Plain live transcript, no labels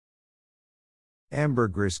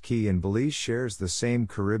Ambergris Caye in Belize shares the same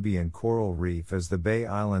Caribbean coral reef as the Bay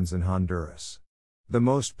Islands in Honduras. The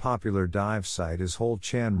most popular dive site is Hol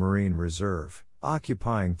Chan Marine Reserve,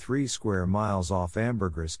 occupying 3 square miles off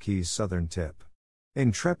Ambergris Caye's southern tip.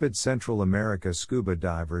 Intrepid Central America Scuba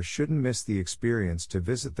divers shouldn't miss the experience to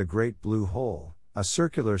visit the Great Blue Hole, a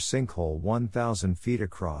circular sinkhole 1,000 feet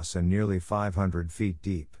across and nearly 500 feet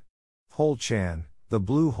deep. Hol Chan, the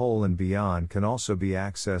Blue Hole and beyond can also be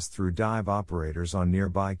accessed through dive operators on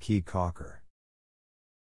nearby Caye Caulker.